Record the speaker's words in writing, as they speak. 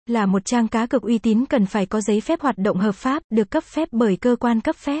là một trang cá cược uy tín cần phải có giấy phép hoạt động hợp pháp, được cấp phép bởi cơ quan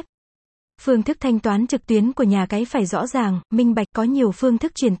cấp phép. Phương thức thanh toán trực tuyến của nhà cái phải rõ ràng, minh bạch, có nhiều phương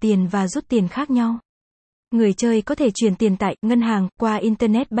thức chuyển tiền và rút tiền khác nhau. Người chơi có thể chuyển tiền tại ngân hàng, qua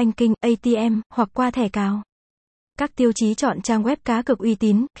Internet Banking, ATM, hoặc qua thẻ cào. Các tiêu chí chọn trang web cá cược uy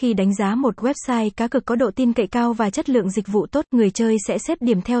tín. Khi đánh giá một website cá cược có độ tin cậy cao và chất lượng dịch vụ tốt, người chơi sẽ xếp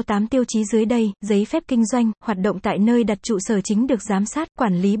điểm theo 8 tiêu chí dưới đây. Giấy phép kinh doanh, hoạt động tại nơi đặt trụ sở chính được giám sát,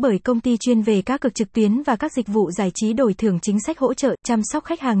 quản lý bởi công ty chuyên về cá cược trực tuyến và các dịch vụ giải trí đổi thưởng, chính sách hỗ trợ, chăm sóc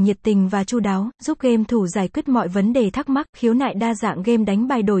khách hàng nhiệt tình và chu đáo, giúp game thủ giải quyết mọi vấn đề thắc mắc, khiếu nại đa dạng, game đánh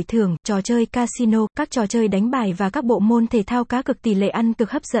bài đổi thưởng, trò chơi casino, các trò chơi đánh bài và các bộ môn thể thao cá cược, tỷ lệ ăn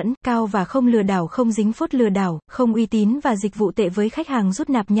cược hấp dẫn, cao và không lừa đảo, không dính phốt lừa đảo, không uy tín và dịch vụ tệ với khách hàng, rút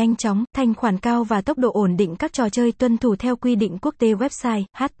nạp nhanh chóng, thanh khoản cao và tốc độ ổn định. Các trò chơi tuân thủ theo quy định quốc tế. Website: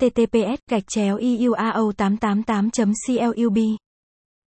 https://euro888.club